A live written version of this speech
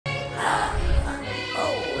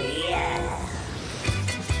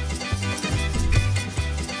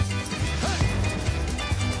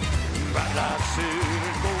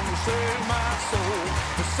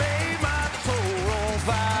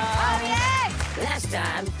Last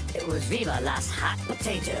time, it was Viva Las Hot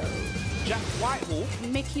Potato. Jack Whitehall.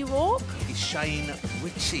 Mickey Rourke. Is Shane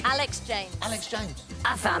Ritchie. Alex James. Alex James.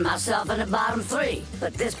 I found myself in the bottom 3,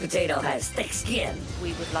 but this potato has thick skin.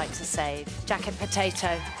 We would like to save Jacket Potato.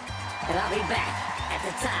 And I'll be back at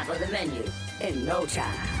the top of the menu in no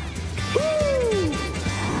time. Woo!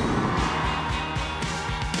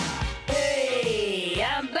 Hey,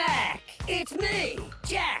 I'm back. It's me,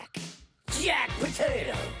 Jack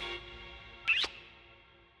Potato.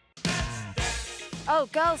 Oh,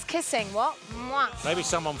 girls kissing, what? Mwah. Maybe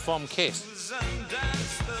someone from Kiss.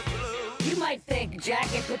 You might think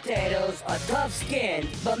jacket potatoes are tough-skinned,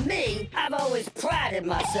 but me, I've always prided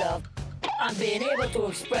myself on being able to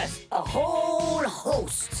express a whole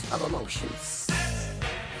host of emotions.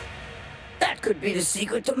 That could be the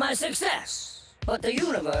secret to my success. But the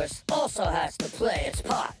universe also has to play its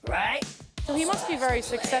part, right? So he must be very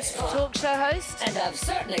successful talk show host. And I've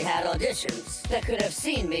certainly had auditions that could have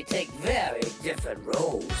seen me take very different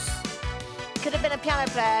roles. Could have been a piano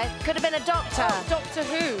player, could have been a doctor. Oh, Doctor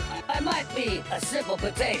Who. I might be a simple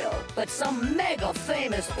potato, but some mega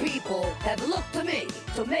famous people have looked to me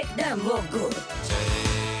to make them look good.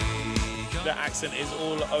 The accent is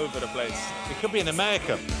all over the place. It could be in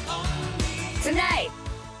America. Tonight,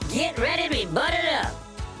 get ready to be buttered up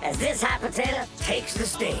as this hot potato takes the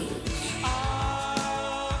stage.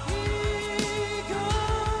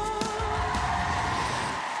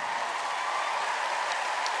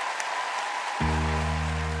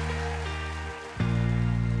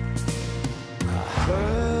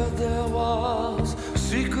 There was a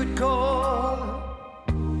secret chord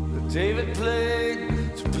that David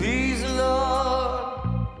played to please the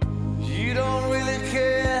Lord. You don't really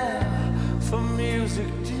care for music,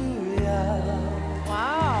 do ya?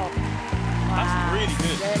 Wow. That's really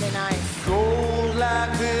good. Really nice. Gold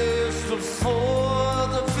like this, the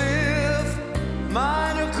fourth, the fifth,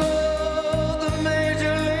 minor chord, the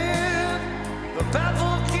major lift, the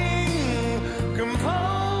baffled king composed.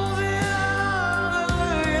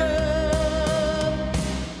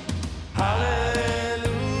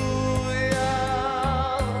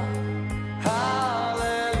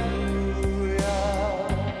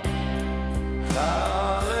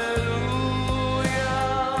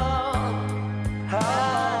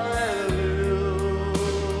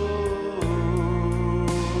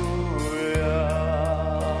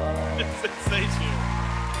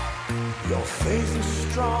 Your faith is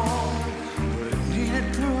strong, but it needed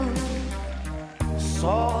proof.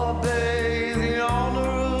 Saw her bathing on the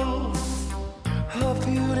roof, her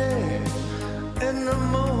beauty in the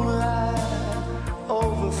moonlight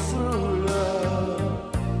overthrew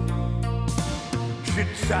love. She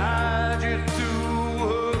tied you to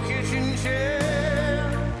her kitchen chair,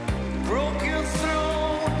 broke your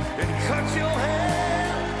throat and cut your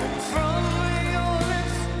hair, and from your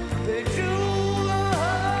lips they drew.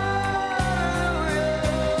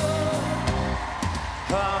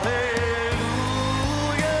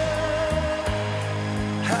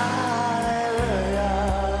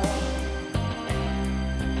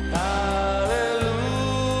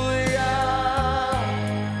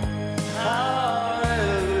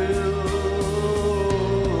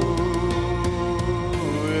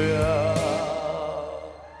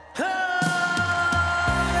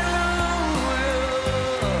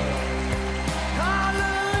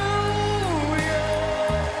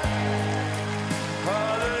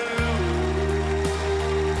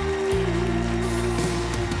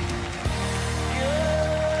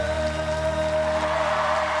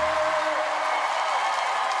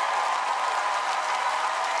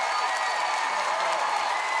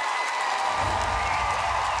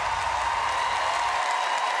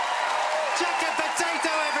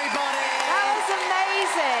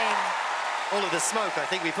 All of the smoke, I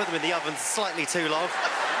think we put them in the oven slightly too long.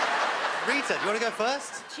 Rita, do you want to go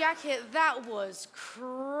first? Jacket, that was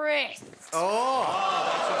crisp. Oh.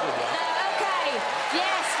 That's a good one. Okay,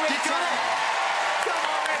 yes, Rita. You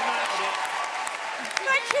got it.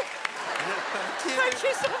 Thank you. Thank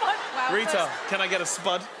you so much. Wow, Rita, can I get a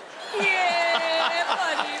spud? Yeah,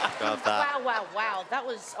 buddy. Love that. Wow. That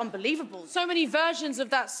was unbelievable. So many versions of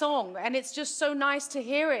that song, and it's just so nice to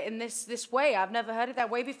hear it in this way. I've never heard it that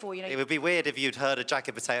way before, you know. It would be weird if you'd heard a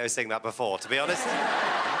Jacket Potato sing that before, to be honest.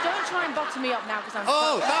 Don't try and butter me up now, because I'm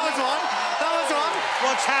Oh, so that was one. That was one.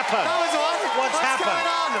 What's happened? That was one. What's happened? Going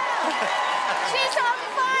on? She's on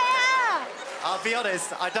fire! I'll be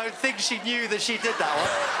honest, I don't think she knew that she did that one.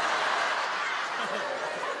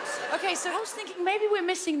 Okay, so I was thinking maybe we're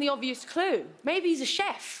missing the obvious clue. Maybe he's a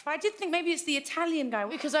chef. I did think maybe it's the Italian guy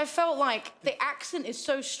because I felt like the accent is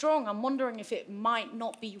so strong. I'm wondering if it might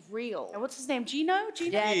not be real. What's his name? Gino?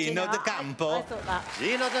 Yeah, Gino da Campo. I thought that.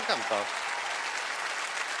 Gino da Campo.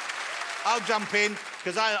 I'll jump in,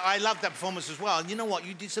 because I loved that performance as well. And you know what?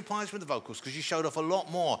 You did surprise with the vocals, because you showed off a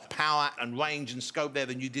lot more power and range and scope there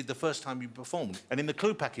than you did the first time you performed. And in the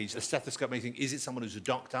clue package, the stethoscope makes you think, is it someone who's a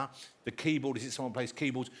doctor? The keyboard, is it someone who plays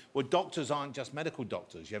keyboards? Well, doctors aren't just medical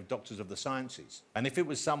doctors. You have doctors of the sciences. And if it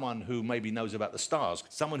was someone who maybe knows about the stars,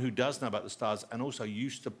 someone who does know about the stars and also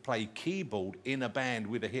used to play keyboard in a band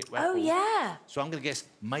with a hit record. Oh, yeah. So I'm going to guess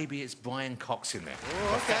maybe it's Brian Cox in there. Oh,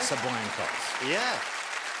 okay. Professor Brian Cox. Yeah.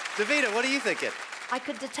 Davina, what are you thinking? I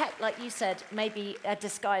could detect, like you said, maybe a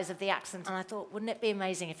disguise of the accent, and I thought, wouldn't it be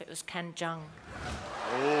amazing if it was Ken Jeong?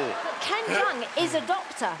 Oh. But Ken Jeong is a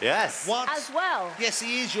doctor. Yes. What? As well. Yes,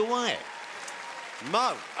 he is, you're right.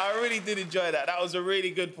 Mo. I really did enjoy that. That was a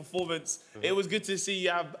really good performance. It was good to see you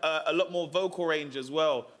have a lot more vocal range as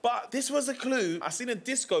well. But this was a clue. I seen a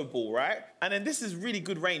disco ball, right? And then this is really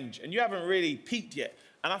good range, and you haven't really peaked yet.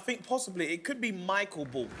 And I think possibly it could be Michael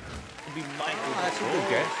Ball. It could be Michael Ball. That's a good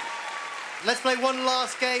guess. Let's play one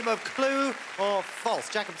last game of clue or false.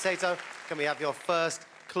 Jack and Potato, can we have your first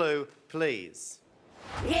clue, please?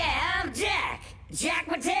 Yeah, I'm Jack. Jack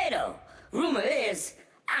Potato. Rumor is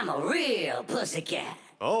I'm a real pussycat.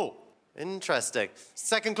 Oh, interesting.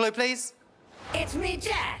 Second clue, please. It's me,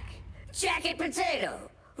 Jack. Jacket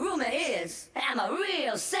Potato. Rumor is I'm a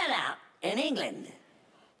real sellout in England.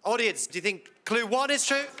 Audience, do you think clue 1 is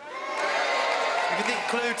true? If you think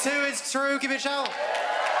clue 2 is true, give it a shout.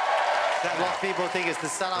 A lot of people think it's the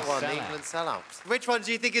sellout one, the England sellout. Which one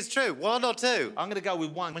do you think is true, 1 or 2? I'm going to go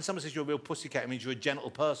with 1. When someone says you're a real pussycat, it means you're a gentle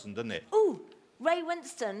person, doesn't it? Ooh, Ray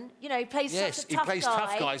Winston, you know, he plays such a tough guy. Yes, he plays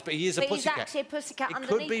tough guys, but he is a pussycat. He's actually a pussycat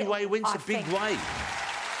underneath It could be Ray Winston, I big think. Ray.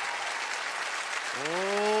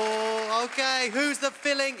 Oh, OK, who's the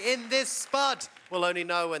filling in this spud? We'll only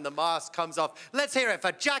know when the mask comes off. Let's hear it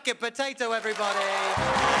for Jack and Potato, everybody.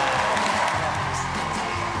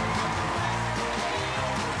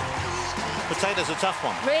 Potato's a tough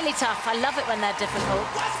one. Really tough. I love it when they're difficult.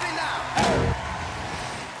 Watch me now.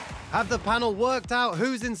 Have the panel worked out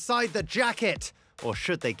who's inside the jacket? Or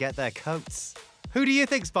should they get their coats? Who do you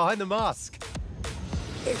think's behind the mask?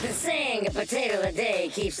 Is the saying a potato a day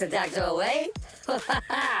keeps the doctor away?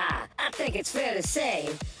 I think it's fair to say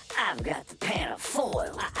I've got the pan of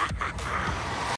foil.